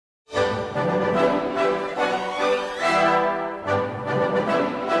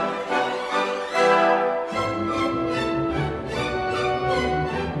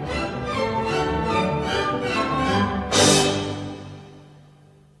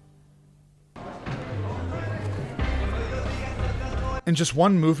In just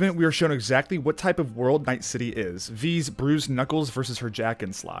one movement, we are shown exactly what type of world Night City is. V's bruised knuckles versus her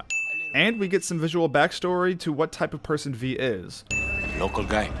jack-in slot. And we get some visual backstory to what type of person V is. Local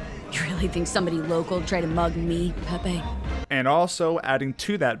guy. You really think somebody local tried to mug me, Pepe? And also, adding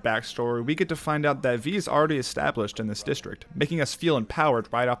to that backstory, we get to find out that V is already established in this district, making us feel empowered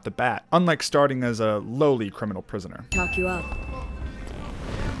right off the bat, unlike starting as a lowly criminal prisoner. Talk you up.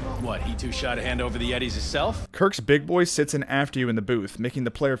 What, he too shot a hand over the Eddies himself? Kirk's big boy sits in after you in the booth, making the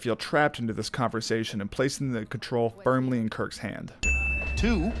player feel trapped into this conversation and placing the control firmly in Kirk's hand.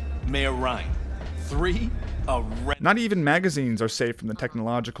 2, Mayor Ryan. 3, a Not even magazines are safe from the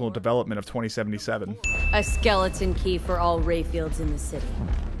technological development of 2077. A skeleton key for all Rayfields in the city.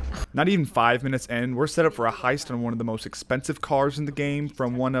 Not even 5 minutes in, we're set up for a heist on one of the most expensive cars in the game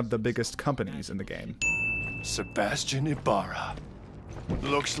from one of the biggest companies in the game. Sebastian Ibarra.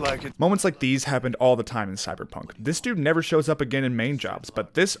 Looks like it. Moments like these happened all the time in Cyberpunk. This dude never shows up again in main jobs,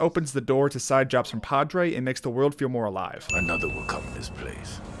 but this opens the door to side jobs from Padre and makes the world feel more alive. Another will come in this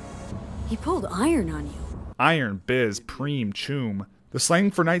place. He pulled iron on you. Iron, biz, preem, choom. The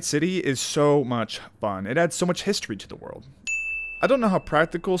slang for Night City is so much fun. It adds so much history to the world. I don't know how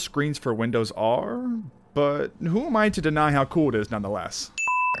practical screens for Windows are, but who am I to deny how cool it is nonetheless?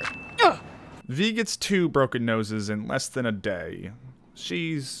 V gets 2 broken noses in less than a day.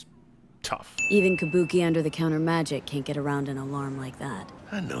 She's tough. Even Kabuki under-the-counter magic can't get around an alarm like that.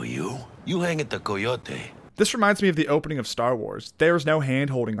 I know you. You hang at the Coyote. This reminds me of the opening of Star Wars. There's no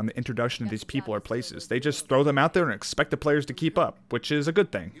hand-holding on the introduction of these people or places. They just throw them out there and expect the players to keep up, which is a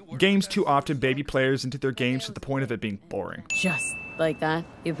good thing. Games too often baby players into their games to the point of it being boring. Just like that?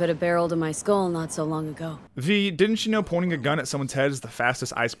 You put a barrel to my skull not so long ago. V, didn't you know pointing a gun at someone's head is the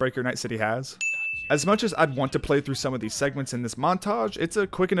fastest icebreaker Night City has? As much as I'd want to play through some of these segments in this montage, it's a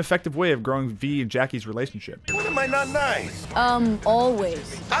quick and effective way of growing V and Jackie's relationship. When am I not nice?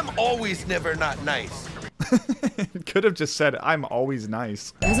 Always. I'm always never not nice. Could have just said, I'm always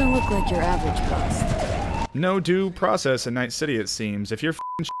nice. Doesn't look like your average bust. No due process in Night City, it seems. If you're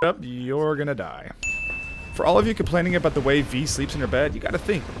f***ing shit up, you're gonna die. For all of you complaining about the way V sleeps in her bed, you gotta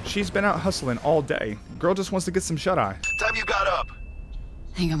think, she's been out hustling all day. Girl just wants to get some shut-eye. Time you got up.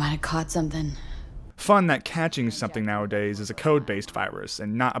 Think I might have caught something. Fun that catching something nowadays is a code-based virus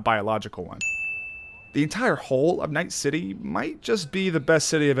and not a biological one. The entire whole of Night City might just be the best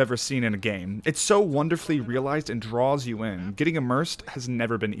city I've ever seen in a game. It's so wonderfully realized and draws you in. Getting immersed has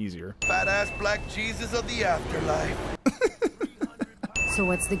never been easier. Fat-ass black Jesus of the afterlife. So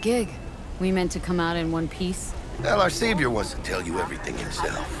what's the gig? We meant to come out in one piece? Well, our Savior wants to tell you everything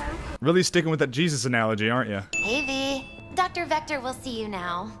himself. Really sticking with that Jesus analogy, aren't you? Hey V, Dr. Vector will see you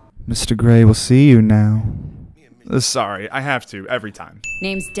now. Mr. Gray will see you now. Sorry, I have to, every time.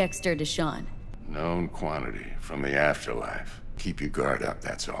 Name's Dexter Deshawn. Known quantity from the afterlife. Keep your guard up,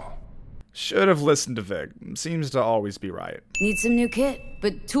 that's all. Should have listened to Vic. Seems to always be right. Need some new kit,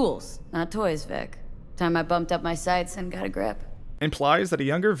 but tools, not toys, Vic. Time I bumped up my sights and got a grip. Implies that a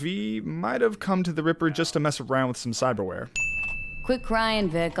younger V might have come to the Ripper just to mess around with some cyberware. Quit crying,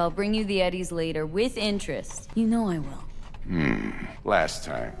 Vic. I'll bring you the Eddies later, with interest. You know I will. Last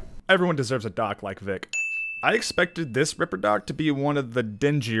time. Everyone deserves a doc like Vic. I expected this Ripper doc to be one of the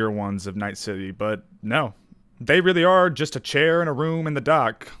dingier ones of Night City, but no. They really are just a chair and a room in the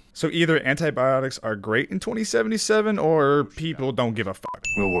dock. So either antibiotics are great in 2077, or people don't give a fuck.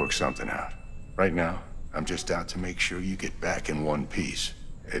 We'll work something out. Right now, I'm just out to make sure you get back in one piece.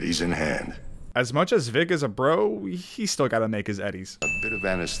 Eddie's in hand. As much as Vic is a bro, he's still gotta make his eddies. A bit of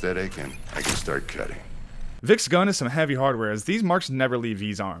anesthetic and I can start cutting. Vic's gun is some heavy hardware, as these marks never leave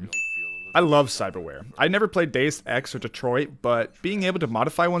V's arm. I love cyberware. I never played Deus Ex or Detroit, but being able to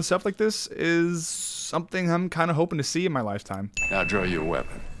modify oneself like this is something I'm kind of hoping to see in my lifetime. Now draw your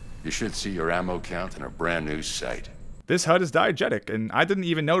weapon. You should see your ammo count in a brand new sight. This HUD is diegetic, and I didn't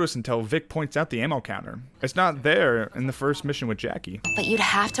even notice until Vic points out the ammo counter. It's not there in the first mission with Jackie. But you'd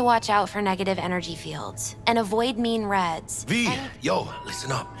have to watch out for negative energy fields and avoid mean reds. V, yo,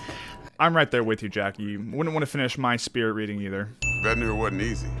 listen up. I'm right there with you, Jackie. Wouldn't want to finish my spirit reading either. Bet knew it wasn't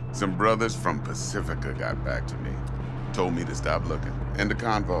easy. Some brothers from Pacifica got back to me. Told me to stop looking. End the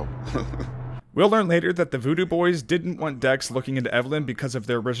convo. We'll learn later that the Voodoo Boys didn't want Dex looking into Evelyn because of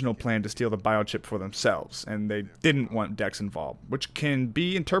their original plan to steal the biochip for themselves, and they didn't want Dex involved, which can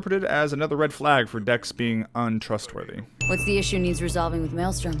be interpreted as another red flag for Dex being untrustworthy. What's the issue needs resolving with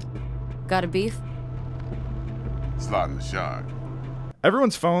Maelstrom? Got a beef? Slotting the shard.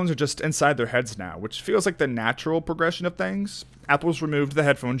 Everyone's phones are just inside their heads now, which feels like the natural progression of things. Apple's removed the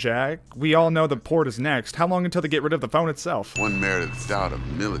headphone jack. We all know the port is next. How long until they get rid of the phone itself? One Meredith Stout of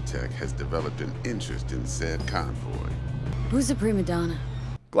Militech has developed an interest in said convoy. Who's a prima donna?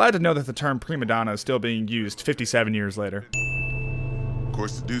 Glad to know that the term prima donna is still being used 57 years later. Of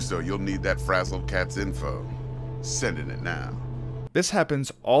course, to do so, you'll need that frazzled cat's info. Sending it now. This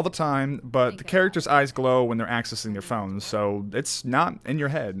happens all the time, but the character's eyes glow when they're accessing their phones, so it's not in your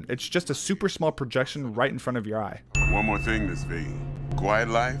head. It's just a super small projection right in front of your eye. One more thing, Miss V. Quiet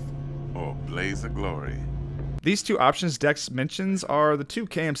life or blaze of glory? These two options Dex mentions are the two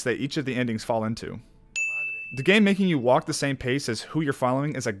camps that each of the endings fall into. The game making you walk the same pace as who you're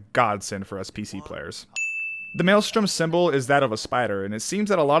following is a godsend for us PC players. The Maelstrom symbol is that of a spider, and it seems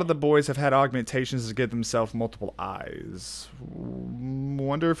that a lot of the boys have had augmentations to give themselves multiple eyes.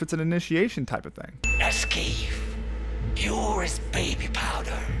 Wonder if it's an initiation type of thing. Escape. Pure as baby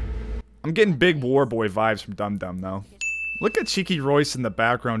powder. I'm getting big war boy vibes from Dum Dum though. Look at Cheeky Royce in the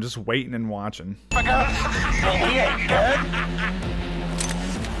background just waiting and watching. He ain't dead.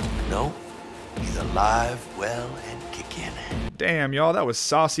 No, he's alive, well, and kicking. Damn, y'all, that was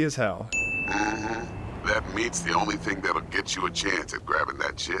saucy as hell. That meat's the only thing that'll get you a chance at grabbing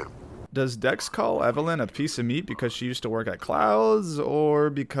that chip. Does Dex call Evelyn a piece of meat because she used to work at Clouds,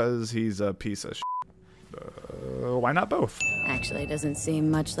 or because he's a piece of why not both? Actually, doesn't seem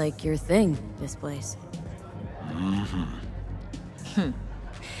much like your thing, this place.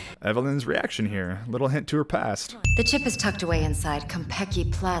 Evelyn's reaction here. Little hint to her past. The chip is tucked away inside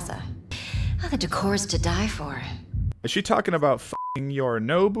Kompeki Plaza. Oh, the decor's to die for. Is she talking about f***ing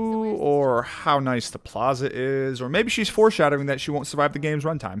Yorinobu, or how nice the plaza is, or maybe she's foreshadowing that she won't survive the game's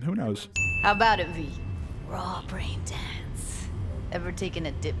runtime? Who knows? How about it, V? Raw brain dance. Ever taken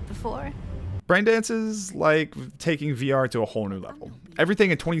a dip before? Braindance is like taking VR to a whole new level.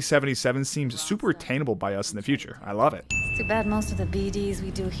 Everything in 2077 seems super attainable by us in the future. I love it. It's too bad most of the BDs we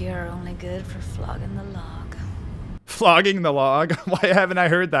do here are only good for flogging the log. Flogging the log? Why haven't I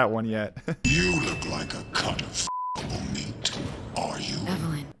heard that one yet? You look like a cut of meat, are you?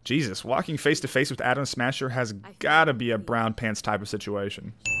 Evelyn. Jesus, walking face to face with Adam Smasher has gotta be a brown pants type of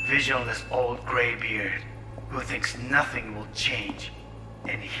situation. Visionless old graybeard who thinks nothing will change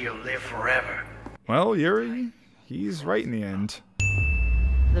and he'll live forever. Well, Yuri, he's right in the end.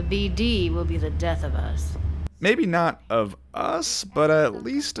 The BD will be the death of us. Maybe not of us, but at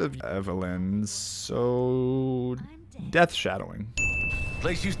least of Evelyn, so death shadowing.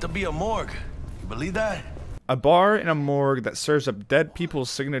 Place used to be a morgue. You believe that? A bar in a morgue that serves up dead people's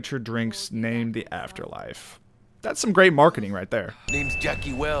signature drinks named the Afterlife. That's some great marketing right there. Name's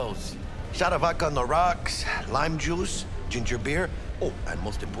Jackie Wells. Shot of vodka on the rocks, lime juice, ginger beer. Oh, and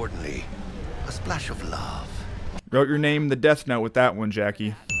most importantly, a splash of love. Wrote your name in the death note with that one,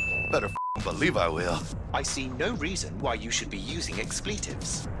 Jackie. Better believe I will. I see no reason why you should be using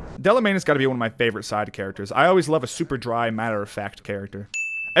expletives. Delamain has got to be one of my favorite side characters. I always love a super dry, matter-of-fact character.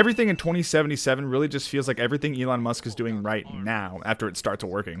 Everything in 2077 really just feels like everything Elon Musk is doing right now after it starts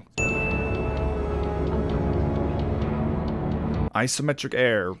working. Isometric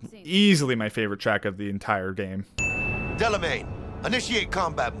Air, easily my favorite track of the entire game. Delamain, initiate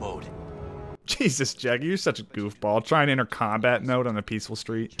combat mode. Jesus, Jackie, you're such a goofball, trying to enter combat mode on a peaceful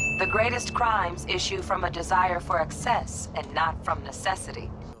street. The greatest crimes issue from a desire for excess and not from necessity.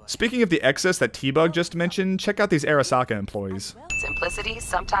 Speaking of the excess that T-Bug just mentioned, check out these Arasaka employees. Simplicity,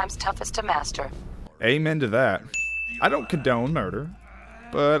 sometimes toughest to master. Amen to that. I don't condone murder,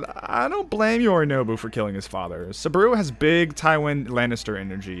 but I don't blame Yorinobu for killing his father. Subaru has big Tywin Lannister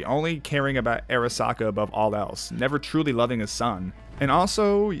energy, only caring about Arasaka above all else, never truly loving his son. And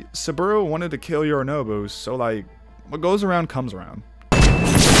also, Subaru wanted to kill Yorinobu, so like, what goes around comes around.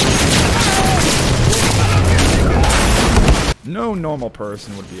 No normal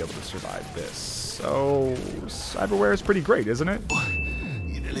person would be able to survive this, so cyberware is pretty great, isn't it?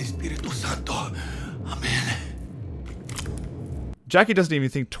 Jackie doesn't even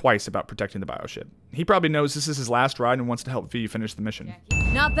think twice about protecting the bioship. He probably knows this is his last ride and wants to help V finish the mission.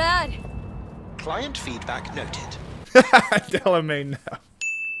 Not bad. Client feedback noted. Delamain, no.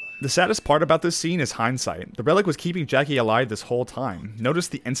 The saddest part about this scene is hindsight. The relic was keeping Jackie alive this whole time. Notice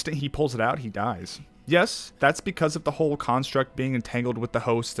the instant he pulls it out, he dies. Yes, that's because of the whole construct being entangled with the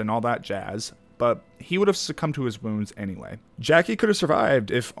host and all that jazz, but he would have succumbed to his wounds anyway. Jackie could have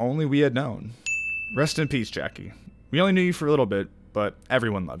survived if only we had known. Rest in peace, Jackie. We only knew you for a little bit, but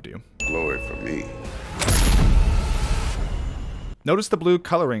everyone loved you. Glory for me. Notice the blue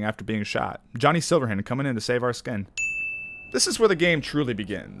coloring after being shot. Johnny Silverhand coming in to save our skin. This is where the game truly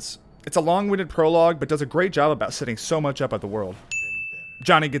begins. It's a long-winded prologue, but does a great job about setting so much up at the world.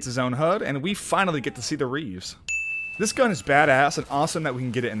 Johnny gets his own HUD, and we finally get to see the Reeves. This gun is badass and awesome that we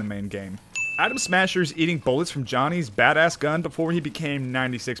can get it in the main game. Atom Smasher's eating bullets from Johnny's badass gun before he became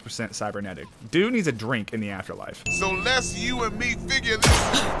 96% cybernetic. Dude needs a drink in the afterlife. So let's you and me figure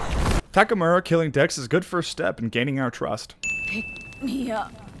this. Takamura killing Dex is a good first step in gaining our trust. Pick me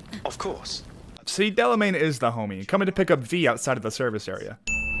up. Of course. See, Delamain is the homie, coming to pick up V outside of the service area.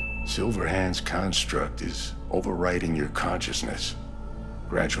 Silverhand's construct is overriding your consciousness,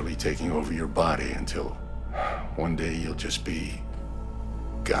 gradually taking over your body until one day you'll just be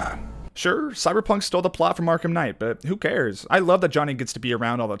gone. Sure, Cyberpunk stole the plot from Arkham Knight, but who cares? I love that Johnny gets to be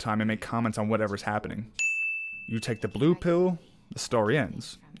around all the time and make comments on whatever's happening. You take the blue pill, the story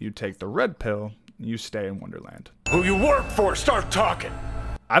ends. You take the red pill, you stay in Wonderland. Who you work for, start talking!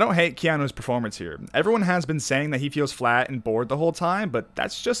 I don't hate Keanu's performance here. Everyone has been saying that he feels flat and bored the whole time, but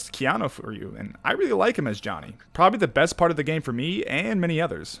that's just Keanu for you, and I really like him as Johnny. Probably the best part of the game for me and many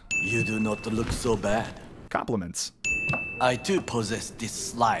others. You do not look so bad. Compliments. I too possess this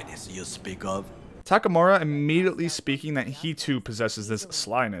slyness you speak of. Takamura immediately speaking that he too possesses this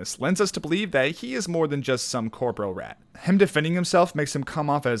slyness lends us to believe that he is more than just some corporal rat. Him defending himself makes him come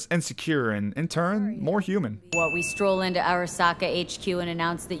off as insecure and, in turn, more human. What, we stroll into Arasaka HQ and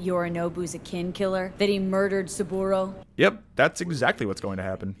announce that Yorinobu's a kin killer? That he murdered Saburo? Yep, that's exactly what's going to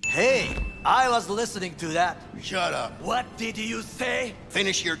happen. Hey, I was listening to that. Shut up. What did you say?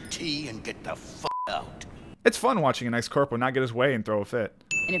 Finish your tea and get the f*** out. It's fun watching an ex-corpo not get his way and throw a fit.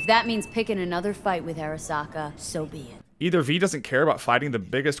 And if that means picking another fight with Arasaka, so be it. Either V doesn't care about fighting the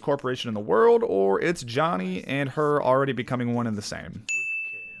biggest corporation in the world, or it's Johnny and her already becoming one and the same.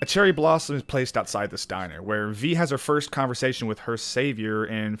 A cherry blossom is placed outside this diner, where V has her first conversation with her savior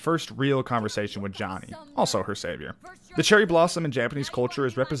and first real conversation with Johnny, also her savior. The cherry blossom in Japanese culture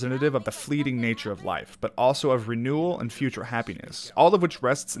is representative of the fleeting nature of life, but also of renewal and future happiness, all of which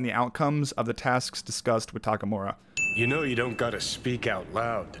rests in the outcomes of the tasks discussed with Takamura. You know you don't gotta speak out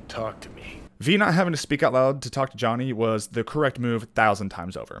loud to talk to me. V not having to speak out loud to talk to Johnny was the correct move 1,000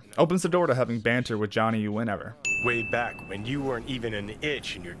 times over. Opens the door to having banter with Johnny whenever. Way back when you weren't even an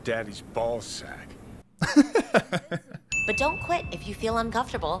itch in your daddy's ball sack. But don't quit if you feel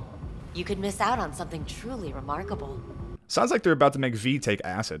uncomfortable. You could miss out on something truly remarkable. Sounds like they're about to make V take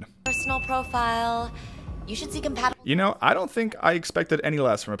acid. Personal profile. You should see compatible. You know, I don't think I expected any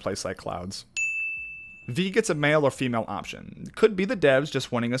less from a place like Clouds. V gets a male or female option. Could be the devs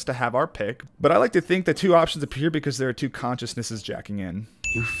just wanting us to have our pick, but I like to think the two options appear because there are two consciousnesses jacking in.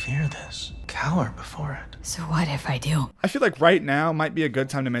 You fear this, cower before it. So what if I do? I feel like right now might be a good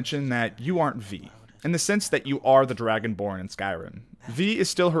time to mention that you aren't V, in the sense that you are the Dragonborn in Skyrim. V is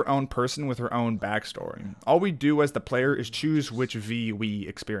still her own person with her own backstory. All we do as the player is choose which V we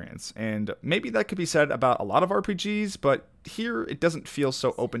experience, and maybe that could be said about a lot of RPGs, but here it doesn't feel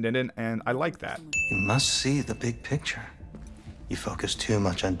so open-ended, and I like that. You must see the big picture. You focus too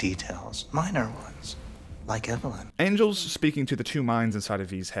much on details, minor ones, like Evelyn. Angel's speaking to the two minds inside of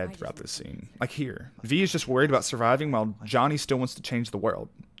V's head throughout this scene. Like here, V is just worried about surviving while Johnny still wants to change the world.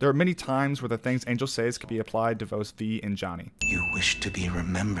 There are many times where the things Angel says could be applied to both V and Johnny. You wish to be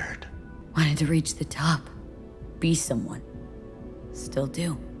remembered. Wanted to reach the top. Be someone. Still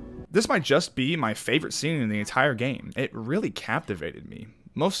do. This might just be my favorite scene in the entire game. It really captivated me.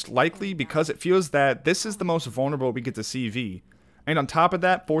 Most likely because it feels that this is the most vulnerable we get to see V. And on top of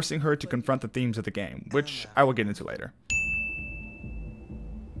that, forcing her to confront the themes of the game, which I will get into later.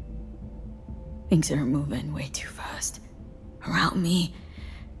 Things are moving way too fast. Around me.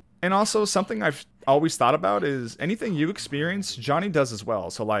 And also, something I've always thought about is anything you experience, Johnny does as well.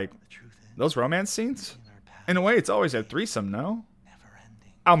 So, like, those romance scenes? In a way, it's always a threesome, no?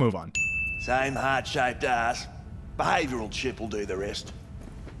 I'll move on. Same heart-shaped ass. Behavioural chip will do the rest.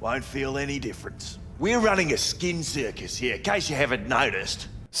 Won't feel any difference. We're running a skin circus here, in case you haven't noticed.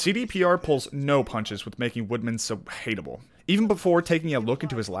 CDPR pulls no punches with making Woodman so hateable. Even before taking a look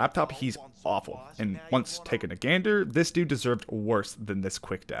into his laptop, he's awful. And once taken a gander, this dude deserved worse than this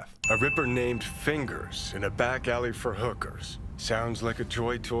quick death. A ripper named Fingers in a back alley for hookers. Sounds like a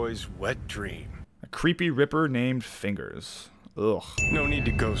Joy Toy's wet dream. A creepy ripper named Fingers. Ugh. No need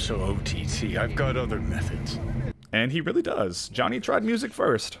to go so OTT, I've got other methods. And he really does. Johnny tried music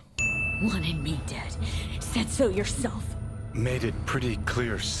first. Wanted me dead. Said so yourself. Made it pretty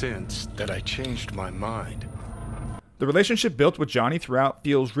clear since that I changed my mind. The relationship built with Johnny throughout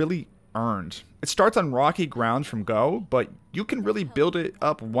feels really earned. It starts on rocky ground from go, but you can really build it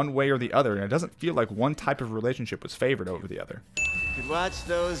up one way or the other, and it doesn't feel like one type of relationship was favored over the other. Could watch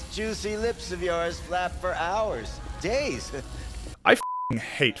those juicy lips of yours flap for hours, days. I f***ing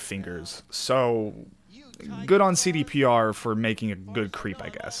hate Fingers, so good on CDPR for making a good creep, I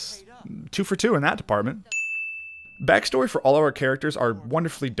guess. 2 for 2 in that department. Backstory for all of our characters are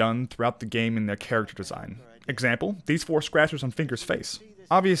wonderfully done throughout the game in their character design. Example, these 4 scratches on Finger's face.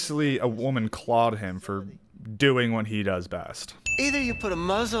 Obviously, a woman clawed him for doing what he does best. Either you put a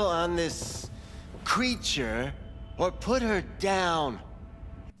muzzle on this creature, or put her down.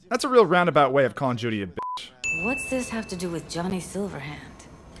 That's a real roundabout way of calling Judy a bitch. What's this have to do with Johnny Silverhand?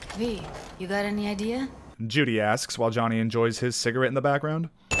 V, you got any idea? Judy asks while Johnny enjoys his cigarette in the background.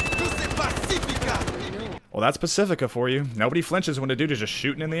 Well, that's Pacifica for you. Nobody flinches when a dude is just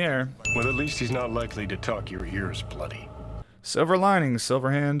shooting in the air. Well, at least he's not likely to talk your ears bloody. Silver linings,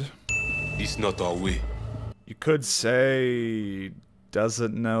 Silverhand. It's not our way. You could say...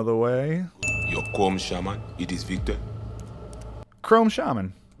 doesn't know the way. Your Chrome Shaman, it is Victor. Chrome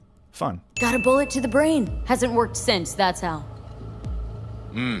Shaman. Fun. Got a bullet to the brain. Hasn't worked since, that's how.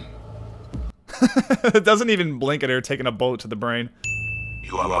 It doesn't even blink at her taking a bullet to the brain.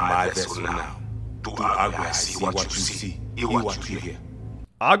 You are my vessel now. To Agwe, see what you see, hear what you hear.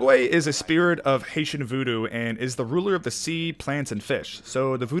 Agwe is a spirit of Haitian voodoo and is the ruler of the sea, plants, and fish.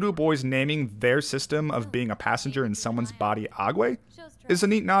 So the voodoo boys naming their system of being a passenger in someone's body Agwe is a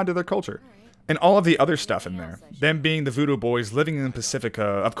neat nod to their culture. And all of the other stuff in there, them being the voodoo boys living in Pacifica,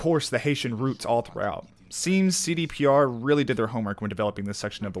 of course the Haitian roots all throughout. Seems CDPR really did their homework when developing this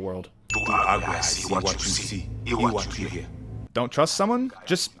section of the world. To Agwe, see what you see, hear what you hear. Don't trust someone?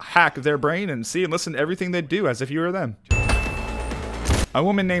 Just hack their brain and see and listen to everything they do as if you were them. A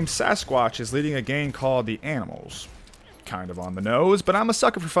woman named Sasquatch is leading a gang called the Animals. Kind of on the nose, but I'm a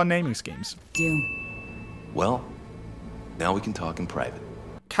sucker for fun naming schemes. Well, now we can talk in private.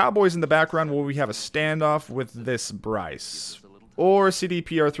 Cowboys in the background where we have a standoff with this Bryce. Or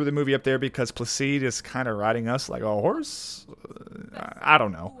CDPR threw the movie up there because Placide is kind of riding us like a horse? I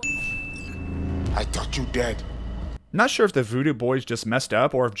don't know. I thought you dead. Not sure if the voodoo boys just messed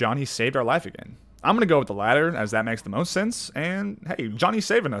up or if Johnny saved our life again. I'm gonna go with the latter, as that makes the most sense, and hey, Johnny's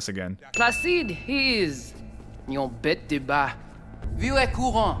saving us again. Placide, he is... yon bête de bas. Vieux est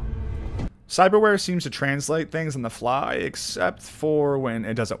courant. Cyberware seems to translate things on the fly, except for when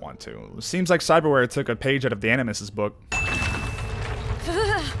it doesn't want to. Seems like Cyberware took a page out of the Animus's book.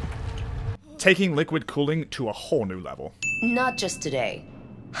 Taking liquid cooling to a whole new level. Not just today.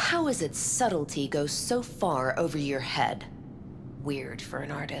 How is it subtlety goes so far over your head? Weird for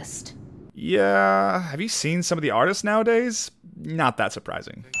an artist. Yeah, have you seen some of the artists nowadays? Not that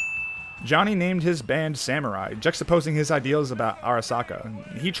surprising. Johnny named his band Samurai, juxtaposing his ideals about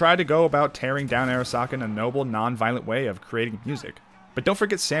Arasaka. He tried to go about tearing down Arasaka in a noble, non-violent way of creating music. But don't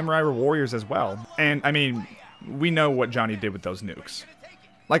forget Samurai were warriors as well. And, I mean, we know what Johnny did with those nukes.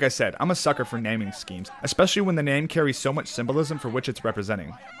 Like I said, I'm a sucker for naming schemes, especially when the name carries so much symbolism for which it's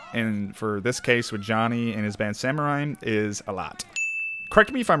representing. And for this case with Johnny and his band Samurai is a lot.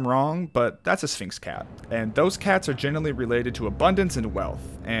 Correct me if I'm wrong, but that's a Sphinx cat. And those cats are generally related to abundance and wealth.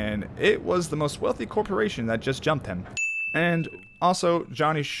 And it was the most wealthy corporation that just jumped him. And also,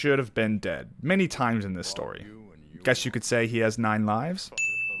 Johnny should have been dead many times in this story. Guess you could say he has 9 lives?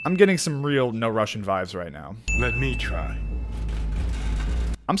 I'm getting some real No Russian vibes right now. Let me try.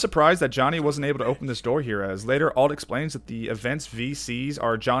 I'm surprised that Johnny wasn't able to open this door here, as later Alt explains that the events V sees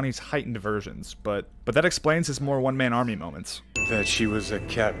are Johnny's heightened versions, but that explains his more one-man army moments. That she was a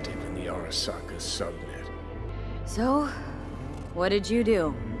captive in the Arasaka subnet. So, what did you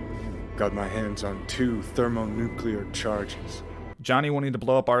do? Got my hands on 2 thermonuclear charges. Johnny wanting to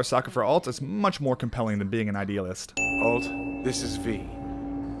blow up Arasaka for Alt is much more compelling than being an idealist. Alt, this is V.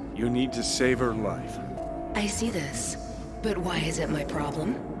 You need to save her life. I see this. But why is it my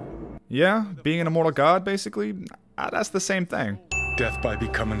problem? Yeah, being an immortal god, basically, that's the same thing. Death by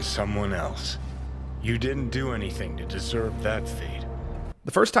becoming someone else. You didn't do anything to deserve that fate.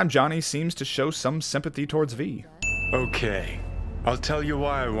 The first time Johnny seems to show some sympathy towards V. Okay, I'll tell you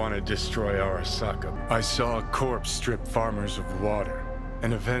why I want to destroy Arasaka. I saw a corpse strip farmers of water,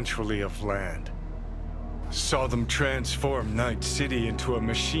 and eventually of land. Saw them transform Night City into a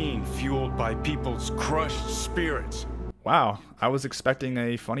machine fueled by people's crushed spirits. Wow, I was expecting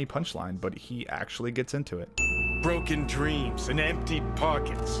a funny punchline, but he actually gets into it. Broken dreams and empty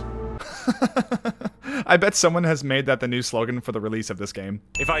pockets. I bet someone has made that the new slogan for the release of this game.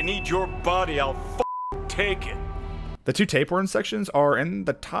 If I need your body, I'll take it. The 2 tapeworm sections are in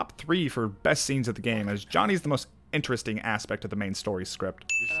the top 3 for best scenes of the game, as Johnny's the most interesting aspect of the main story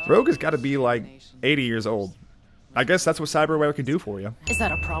script. Rogue has got to be like 80 years old. I guess that's what Cyberware can do for you. Is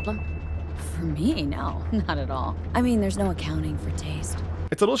that a problem? For me, no, not at all. I mean, there's no accounting for taste.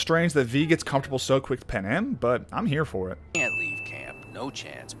 It's a little strange that V gets comfortable so quick with Pen M, but I'm here for it. Can't leave camp, no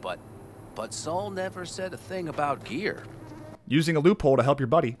chance, but Saul never said a thing about gear. Using a loophole to help your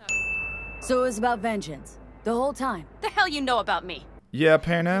buddy. So it was about vengeance. The whole time. The hell you know about me? Yeah,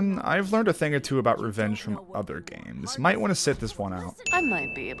 Panem, I've learned a thing or two about revenge from other games. Might want to sit this one out. I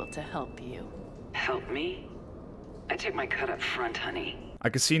might be able to help you. Help me? I take my cut up front, honey. I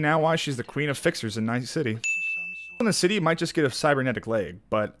can see now why she's the queen of fixers in Night City. In the city, you might just get a cybernetic leg,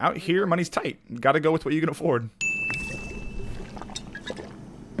 but out here, money's tight. Gotta go with what you can afford.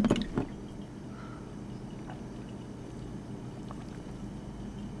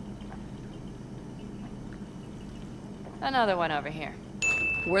 Another one over here.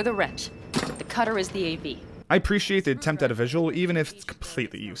 We're the wrench. The cutter is the AV. I appreciate the attempt at a visual, even if it's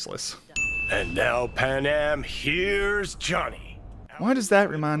completely useless. And now, Panam, here's Johnny. Why does that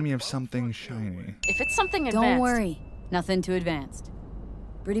remind me of something shiny? If it's something advanced... Don't worry. Nothing too advanced.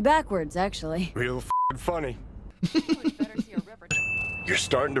 Pretty backwards, actually. Real f***ing funny. You're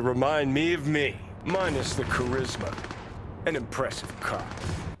starting to remind me of me, minus the charisma. An impressive cop.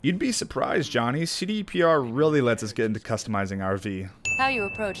 You'd be surprised, Johnny. CDPR really lets us get into customizing our V. How you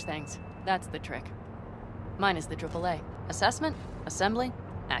approach things. That's the trick. Mine is the AAA. Assessment, assembly,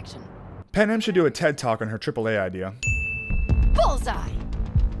 action. Panem should do a TED Talk on her AAA idea. Bullseye!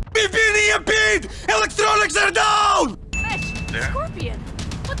 Electronics are down! Fetch! Scorpion!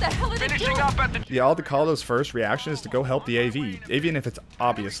 What the hell are they doing? Yeah, Aldecaldo's first reaction is to go help the AV, even if it's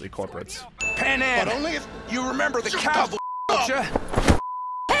obviously corporates. Panam! But only if you remember the cow, don't you?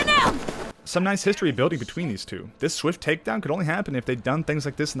 Some nice history building between these two. This swift takedown could only happen if they'd done things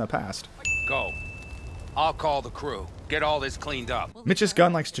like this in the past. Go. I'll call the crew. Get all this cleaned up. Mitch's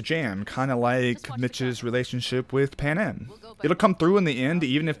gun likes to jam, kinda like Mitch's relationship with Panem. It'll come through in the end,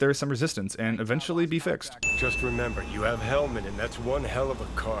 even if there's some resistance, and eventually be fixed. Just remember, you have Hellman, and that's one hell of a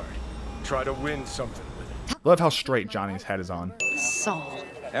card. Try to win something with it. Love how straight Johnny's head is on. Saul.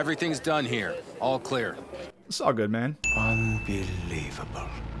 Everything's done here. All clear. It's all good, man. Unbelievable.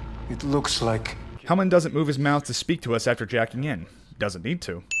 It looks like... Hellman doesn't move his mouth to speak to us after jacking in. Doesn't need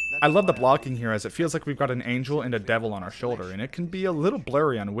to. I love the blocking here, as it feels like we've got an angel and a devil on our shoulder, and it can be a little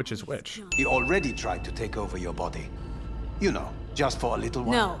blurry on which is which. He already tried to take over your body. You know, just for a little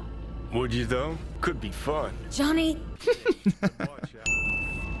while. No. Would you, though? Could be fun. Johnny!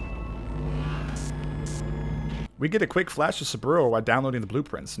 We get a quick flash of Saburo while downloading the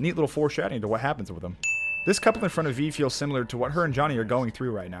blueprints. Neat little foreshadowing to what happens with them. This couple in front of V feels similar to what her and Johnny are going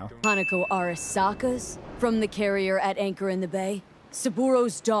through right now. Hanako Arasaka's from the carrier at anchor in the bay.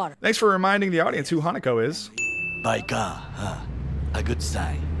 Saburo's daughter. Thanks for reminding the audience who Hanako is. By God, huh? A good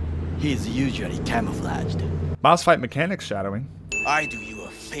sign. He is usually camouflaged. Boss fight mechanics shadowing. I do you a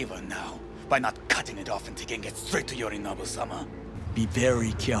favor now by not cutting it off and taking it straight to Yorinobu-sama. Be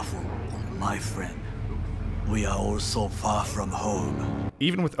very careful, my friend. We are all so far from home.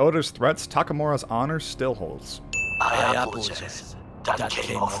 Even with Oda's threats, Takamura's honor still holds. I apologize. That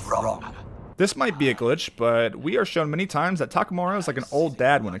came off wrong. This might be a glitch, but we are shown many times that Takamura is like an old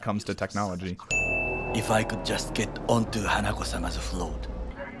dad when it comes to technology. If I could just get onto Hanako-sama's float.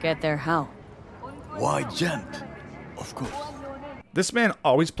 Get there how? Why jump? Of course. This man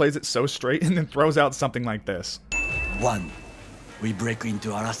always plays it so straight and then throws out something like this. 1. We break into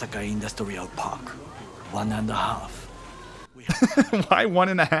Arasaka Industrial Park. 1.5. Why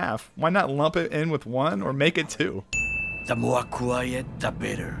 1.5? Why not lump it in with 1 or make it 2? The more quiet, the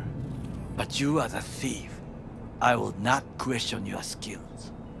better. But you are the thief. I will not question your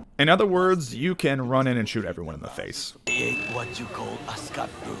skills. In other words, you can run in and shoot everyone in the face. Ate what you call a scat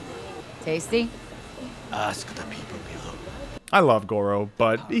burger. Tasty? Ask the people below. I love Goro,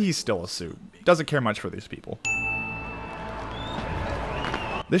 but he's still a suit. Doesn't care much for these people.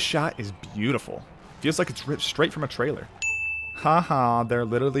 This shot is beautiful. Feels like it's ripped straight from a trailer. Haha, they're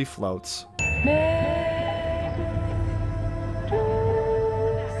literally floats.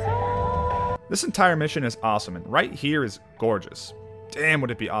 This entire mission is awesome, and right here is gorgeous. Damn,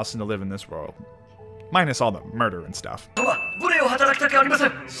 would it be awesome to live in this world. Minus all the murder and stuff.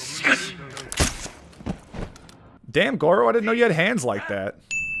 Damn, Goro, I didn't know you had hands like that.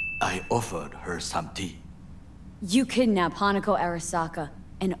 I offered her some tea. You kidnap Hanako Arasaka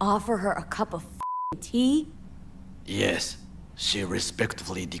and offer her a cup of tea? Yes, she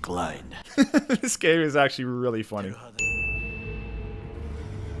respectfully declined. This game is actually really funny.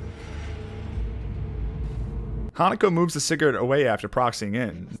 Hanako moves the cigarette away after proxying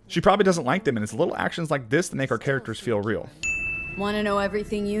in. She probably doesn't like them, and it's little actions like this that make our characters feel real. Want to know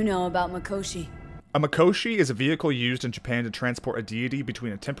everything you know about Mikoshi? A Mikoshi is a vehicle used in Japan to transport a deity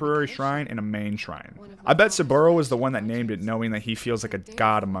between a temporary shrine and a main shrine. I bet Saburo is the one that named it, knowing that he feels like a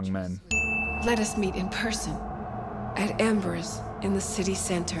god among men. Let us meet in person, at Amber's, in the city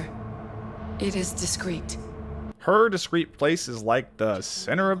center. It is discreet. Her discreet place is like the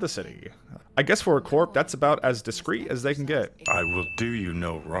center of the city. I guess for a corp, that's about as discreet as they can get. I will do you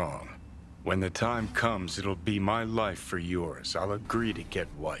no wrong. When the time comes, it'll be my life for yours. I'll agree to get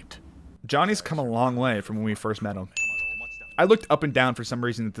wiped. Johnny's come a long way from when we first met him. I looked up and down for some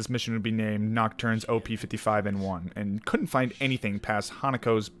reason that this mission would be named Nocturne's OP55N1, and couldn't find anything past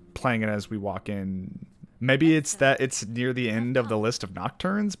Hanako's playing it as we walk in. Maybe it's that it's near the end of the list of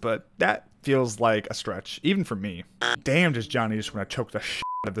Nocturnes, but that feels like a stretch, even for me. Damn, does Johnny just want to choke the shit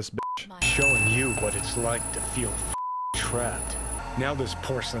out of this bitch. Showing you what it's like to feel trapped. Now this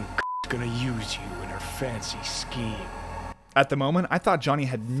porcelain gonna use you in her fancy scheme. At the moment, I thought Johnny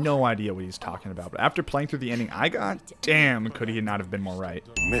had no idea what he was talking about, but after playing through the ending I got, damn, could he not have been more right.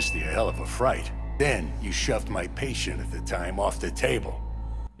 You missed you a hell of a fright. Then you shoved my patient at the time off the table.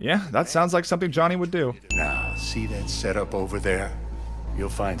 Yeah, that sounds like something Johnny would do. Now, see that setup over there? You'll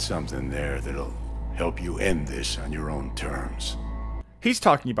find something there that'll help you end this on your own terms. He's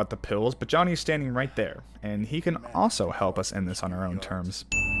talking about the pills, but Johnny's standing right there, and he can also help us end this on our own terms.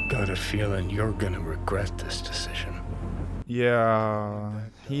 Got a feeling you're gonna regret this decision. Yeah,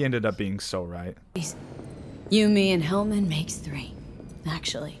 he ended up being so right. You, me, and Hellman makes 3.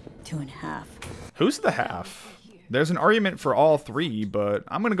 Actually, 2.5. Who's the half? There's an argument for all 3, but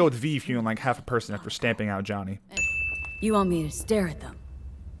I'm gonna go with V feeling like half a person after stamping out Johnny. You want me to stare at them?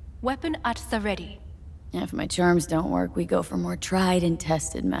 Weapon at the ready. If my charms don't work, we go for more tried and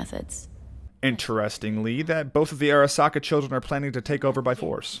tested methods. Interestingly, that both of the Arasaka children are planning to take over by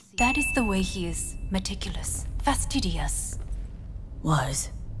force. That is the way he is. Meticulous. Fastidious. Was.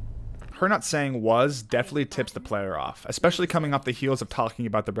 Her not saying was definitely tips the player off, especially coming off the heels of talking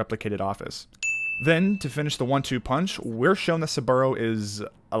about the replicated office. Then, to finish the 1-2 punch, we're shown that Saburo is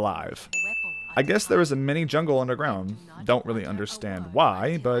alive. I guess there is a mini jungle underground. Don't really understand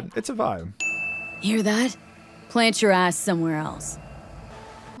why, but it's a vibe. Hear that? Plant your ass somewhere else.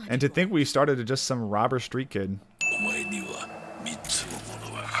 And to think we started as just some robber street kid.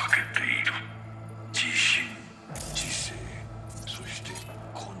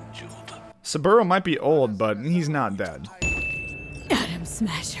 Saburo might be old, but he's not dead. Atom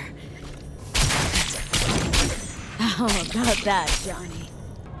Smasher. How about that, Johnny?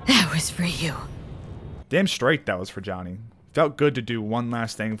 That was for you. Damn straight that was for Johnny. Felt good to do one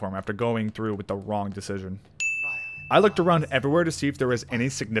last thing for him after going through with the wrong decision. I looked around everywhere to see if there was any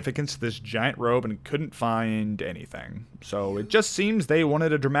significance to this giant robe and couldn't find anything. So it just seems they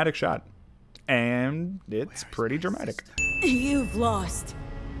wanted a dramatic shot. And it's pretty dramatic. You've lost.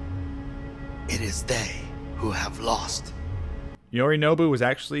 It is they who have lost. Yorinobu was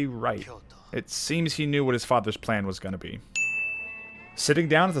actually right. It seems he knew what his father's plan was going to be. Sitting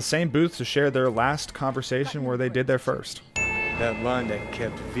down at the same booth to share their last conversation where they did their first. That line that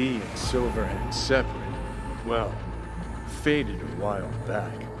kept V and Silverhand separate, well, faded a while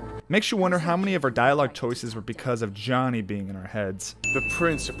back. Makes you wonder how many of our dialogue choices were because of Johnny being in our heads. The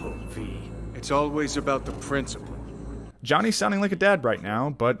principle, V. It's always about the principle. Johnny's sounding like a dad right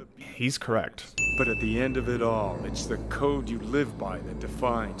now, but he's correct. But at the end of it all, it's the code you live by that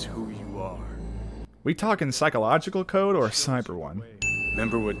defines who you are. We talking psychological code or cyber one?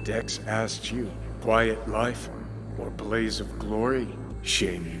 Remember what Dex asked you? Quiet life or blaze of glory?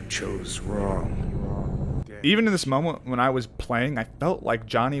 Shame you chose wrong. Even in this moment when I was playing, I felt like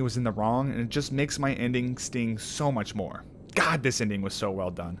Johnny was in the wrong, and it just makes my ending sting so much more. God, this ending was so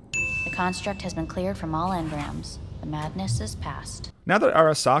well done. The construct has been cleared from all engrams. The madness is past. Now that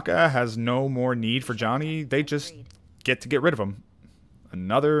Arasaka has no more need for Johnny, they just get to get rid of him.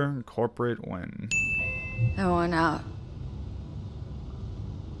 Another corporate win. I want out.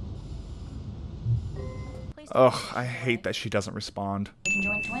 Ugh, I hate that she doesn't respond. We can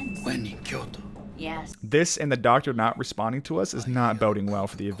join twins. When in Kyoto. Yes. This and the doctor not responding to us is not boding well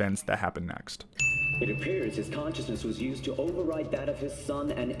for the events that happen next. It appears his consciousness was used to override that of his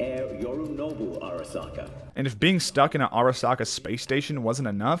son and heir, Yorinobu Arasaka. And if being stuck in an Arasaka space station wasn't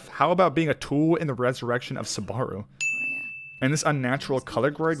enough, how about being a tool in the resurrection of Subaru? And this unnatural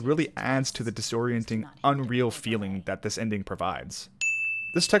color grade really adds to the disorienting, unreal feeling that this ending provides.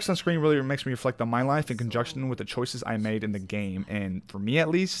 This text on screen really makes me reflect on my life in conjunction with the choices I made in the game, and for me at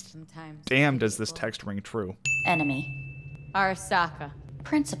least, damn does this text ring true. Enemy. Arasaka.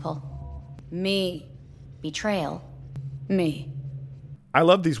 Principal. Me. Betrayal. Me. I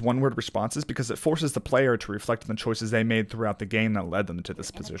love these one-word responses because it forces the player to reflect on the choices they made throughout the game that led them to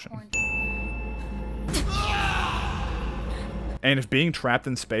this position. And if being trapped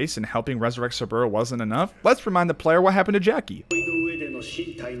in space and helping resurrect Saburo wasn't enough, let's remind the player what happened to Jackie.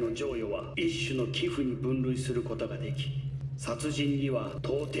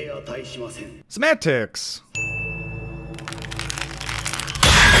 Semantics!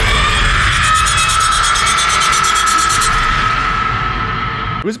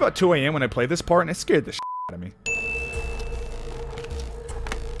 It was about 2 a.m. when I played this part, and it scared the shit out of me.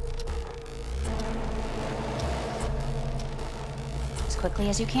 As quickly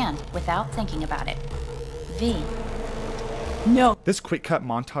as you can, without thinking about it. V. No. This quick cut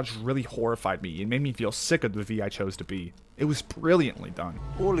montage really horrified me and made me feel sick of the V I chose to be. It was brilliantly done.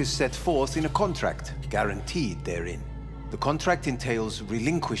 All is set forth in a contract, guaranteed therein. The contract entails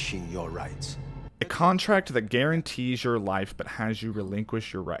relinquishing your rights. A contract that guarantees your life but has you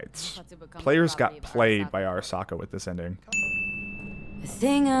relinquish your rights. Players got played by Arasaka with this ending. A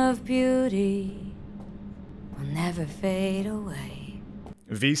thing of beauty will never fade away.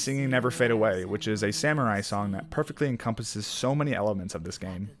 V singing Never Fade Away, which is a samurai song that perfectly encompasses so many elements of this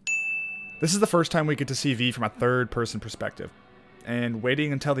game. This is the first time we get to see V from a third-person perspective, and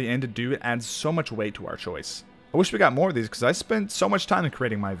waiting until the end to do it adds so much weight to our choice. I wish we got more of these because I spent so much time in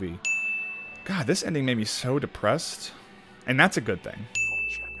creating my V. God, this ending made me so depressed, and that's a good thing.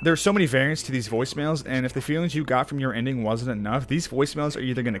 There are so many variants to these voicemails, and if the feelings you got from your ending wasn't enough, these voicemails are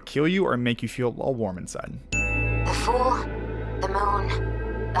either going to kill you or make you feel all warm inside. The Fool, the Moon,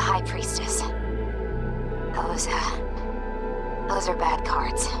 the High Priestess. Those are bad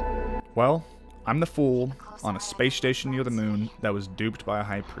cards. Well, I'm the Fool on a space station near the moon that was duped by a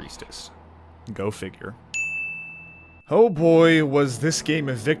High Priestess. Go figure. Oh boy, was this game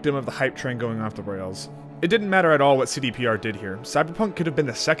a victim of the hype train going off the rails. It didn't matter at all what CDPR did here. Cyberpunk could have been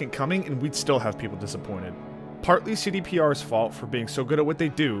the second coming and we'd still have people disappointed. Partly CDPR's fault for being so good at what they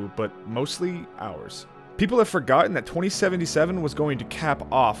do, but mostly ours. People have forgotten that 2077 was going to cap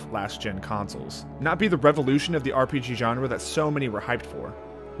off last-gen consoles, not be the revolution of the RPG genre that so many were hyped for.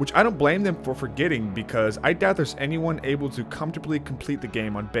 Which I don't blame them for forgetting, because I doubt there's anyone able to comfortably complete the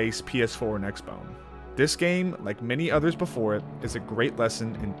game on base PS4 and Xbone. This game, like many others before it, is a great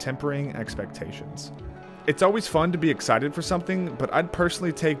lesson in tempering expectations. It's always fun to be excited for something, but I'd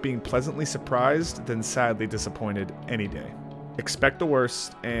personally take being pleasantly surprised than sadly disappointed any day. Expect the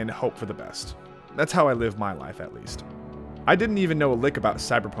worst and hope for the best. That's how I live my life, at least. I didn't even know a lick about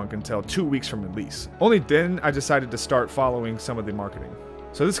Cyberpunk until 2 weeks from release. Only then I decided to start following some of the marketing.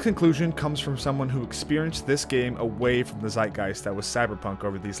 So this conclusion comes from someone who experienced this game away from the zeitgeist that was Cyberpunk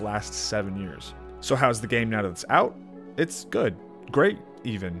over these last 7 years. So how's the game now that it's out? It's good. Great,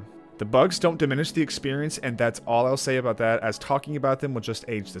 even. The bugs don't diminish the experience, and that's all I'll say about that, as talking about them will just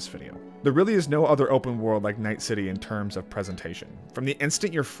age this video. There really is no other open world like Night City in terms of presentation. From the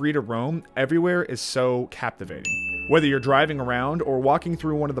instant you're free to roam, everywhere is so captivating. Whether you're driving around or walking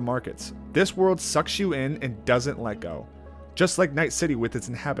through one of the markets, this world sucks you in and doesn't let go. Just like Night City with its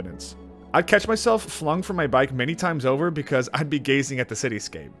inhabitants. I'd catch myself flung from my bike many times over because I'd be gazing at the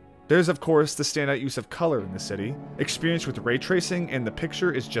cityscape. There's of course the standout use of color in the city, experience with ray tracing, and the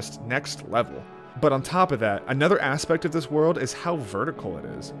picture is just next level. But on top of that, another aspect of this world is how vertical it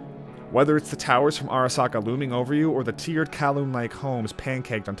is. Whether it's the towers from Arasaka looming over you or the tiered Kowloon-like homes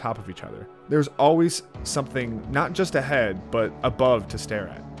pancaked on top of each other, there's always something not just ahead, but above to stare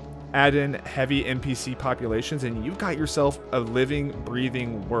at. Add in heavy NPC populations and you've got yourself a living,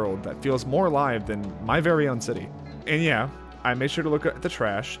 breathing world that feels more alive than my very own city. And yeah, I made sure to look at the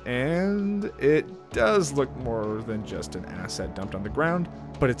trash, and it does look more than just an asset dumped on the ground,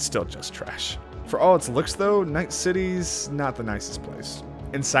 but it's still just trash. For all its looks though, Night City's not the nicest place.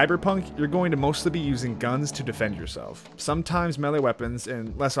 In Cyberpunk, you're going to mostly be using guns to defend yourself, sometimes melee weapons,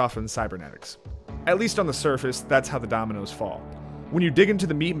 and less often cybernetics. At least on the surface, that's how the dominoes fall. When you dig into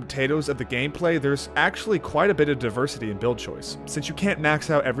the meat and potatoes of the gameplay, there's actually quite a bit of diversity in build choice. Since you can't max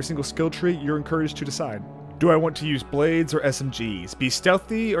out every single skill tree, you're encouraged to decide. Do I want to use blades or SMGs, be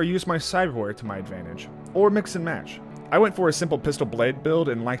stealthy or use my cyberware to my advantage, or mix and match? I went for a simple pistol blade build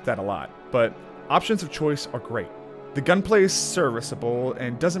and liked that a lot, but options of choice are great. The gunplay is serviceable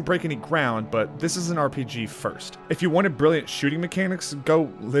and doesn't break any ground, but this is an RPG first. If you wanted brilliant shooting mechanics,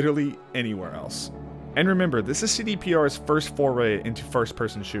 go literally anywhere else. And remember, this is CDPR's first foray into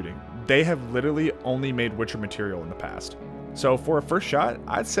first-person shooting. They have literally only made Witcher material in the past. So for a first shot,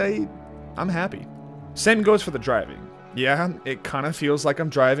 I'd say I'm happy. Same goes for the driving. Yeah, it kind of feels like I'm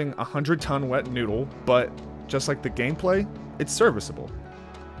driving a 100-ton wet noodle, but just like the gameplay, it's serviceable.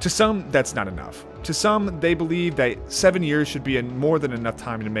 To some, that's not enough. To some, they believe that 7 years should be more than enough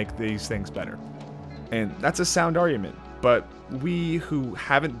time to make these things better. And that's a sound argument, but we who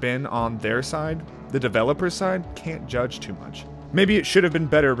haven't been on their side, the developer's side, can't judge too much. Maybe it should have been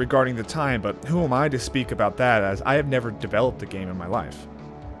better regarding the time, but who am I to speak about that, as I have never developed a game in my life.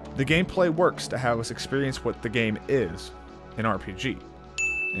 The gameplay works to have us experience what the game is, an RPG.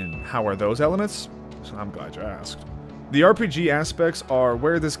 And how are those elements? I'm glad you asked. The RPG aspects are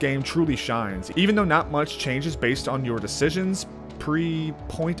where this game truly shines, even though not much changes based on your decisions,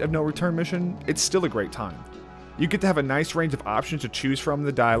 pre-point of no return mission, it's still a great time. You get to have a nice range of options to choose from in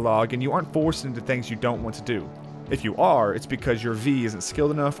the dialogue, and you aren't forced into things you don't want to do. If you are, it's because your V isn't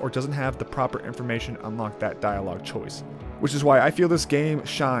skilled enough or doesn't have the proper information to unlock that dialogue choice. Which is why I feel this game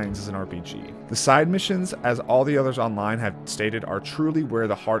shines as an RPG. The side missions, as all the others online have stated, are truly where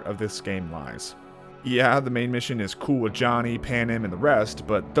the heart of this game lies. Yeah, the main mission is cool with Johnny, Panem, and the rest,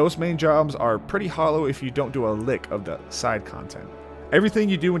 but those main jobs are pretty hollow if you don't do a lick of the side content. Everything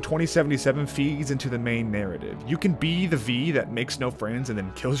you do in 2077 feeds into the main narrative. You can be the V that makes no friends and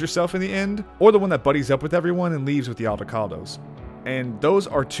then kills yourself in the end, or the one that buddies up with everyone and leaves with the Aldecados. And those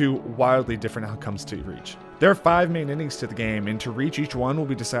are two wildly different outcomes to reach. There are 5 main endings to the game, and to reach each one will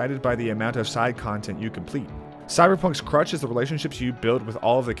be decided by the amount of side content you complete. Cyberpunk's crutch is the relationships you build with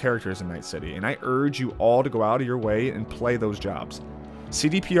all of the characters in Night City, and I urge you all to go out of your way and play those jobs.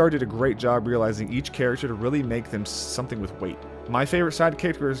 CDPR did a great job realizing each character to really make them something with weight. My favorite side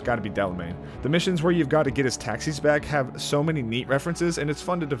character has got to be Delamain. The missions where you've got to get his taxis back have so many neat references, and it's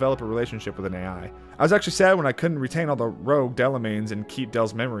fun to develop a relationship with an AI. I was actually sad when I couldn't retain all the rogue Delamains and keep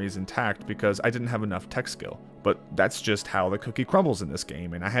Del's memories intact because I didn't have enough tech skill. But that's just how the cookie crumbles in this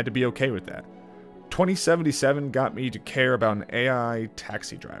game, and I had to be okay with that. 2077 got me to care about an AI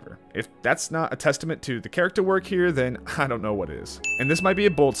taxi driver. If that's not a testament to the character work here, then I don't know what is. And this might be a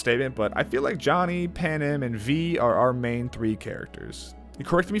bold statement, but I feel like Johnny, Panem, and V are our main 3 characters. You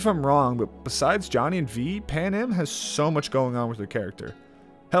correct me if I'm wrong, but besides Johnny and V, Panem has so much going on with her character.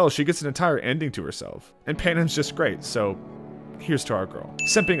 Hell, she gets an entire ending to herself. And Panem's just great, so here's to our girl.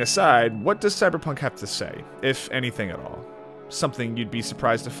 Simping aside, what does Cyberpunk have to say, if anything at all? Something you'd be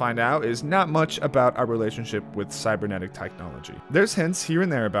surprised to find out is not much about our relationship with cybernetic technology. There's hints here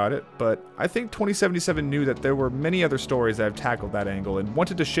and there about it, but I think 2077 knew that there were many other stories that have tackled that angle and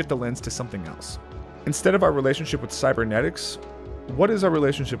wanted to shift the lens to something else. Instead of our relationship with cybernetics, what is our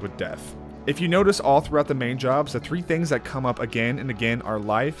relationship with death? If you notice all throughout the main jobs, the 3 things that come up again and again are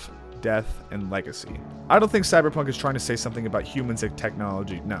life, death, and legacy. I don't think Cyberpunk is trying to say something about humans and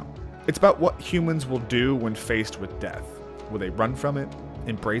technology, no. It's about what humans will do when faced with death. Will they run from it,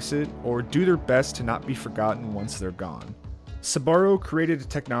 embrace it, or do their best to not be forgotten once they're gone? Saburo created a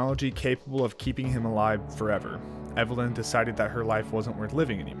technology capable of keeping him alive forever. Evelyn decided that her life wasn't worth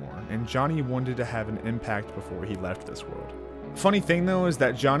living anymore, and Johnny wanted to have an impact before he left this world. Funny thing though is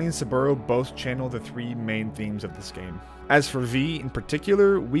that Johnny and Saburo both channel the 3 main themes of this game. As for V in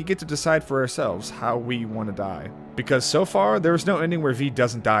particular, we get to decide for ourselves how we want to die. Because so far, there is no ending where V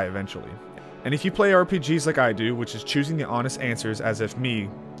doesn't die eventually. And if you play RPGs like I do, which is choosing the honest answers as if me,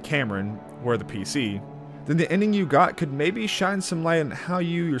 Cameron, were the PC, then the ending you got could maybe shine some light on how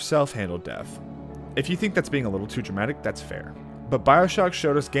you yourself handle death. If you think that's being a little too dramatic, that's fair. But BioShock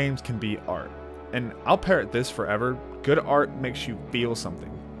showed us games can be art. And I'll parrot this forever, good art makes you feel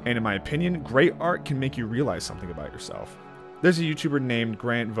something. And in my opinion, great art can make you realize something about yourself. There's a YouTuber named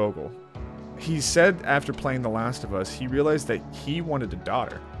Grant Vogel. He said after playing The Last of Us, he realized that he wanted a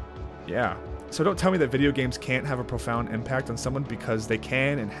daughter. Yeah. So don't tell me that video games can't have a profound impact on someone because they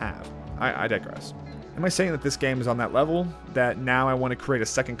can and have. I digress. Am I saying that this game is on that level? That now I want to create a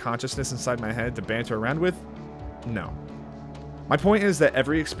second consciousness inside my head to banter around with? No. My point is that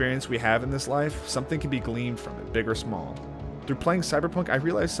every experience we have in this life, something can be gleaned from it, big or small. Through playing Cyberpunk, I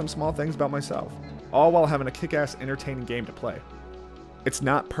realized some small things about myself, all while having a kick-ass entertaining game to play. It's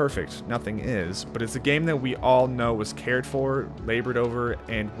not perfect, nothing is, but it's a game that we all know was cared for, labored over,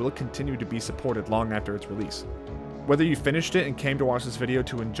 and will continue to be supported long after its release. Whether you finished it and came to watch this video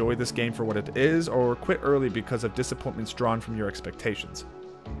to enjoy this game for what it is, or quit early because of disappointments drawn from your expectations.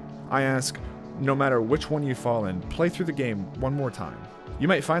 I ask, no matter which one you fall in, play through the game one more time. You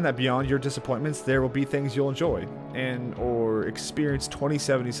might find that beyond your disappointments, there will be things you'll enjoy, or experience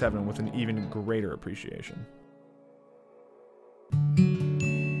 2077 with an even greater appreciation. Thank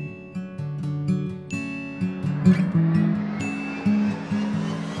you.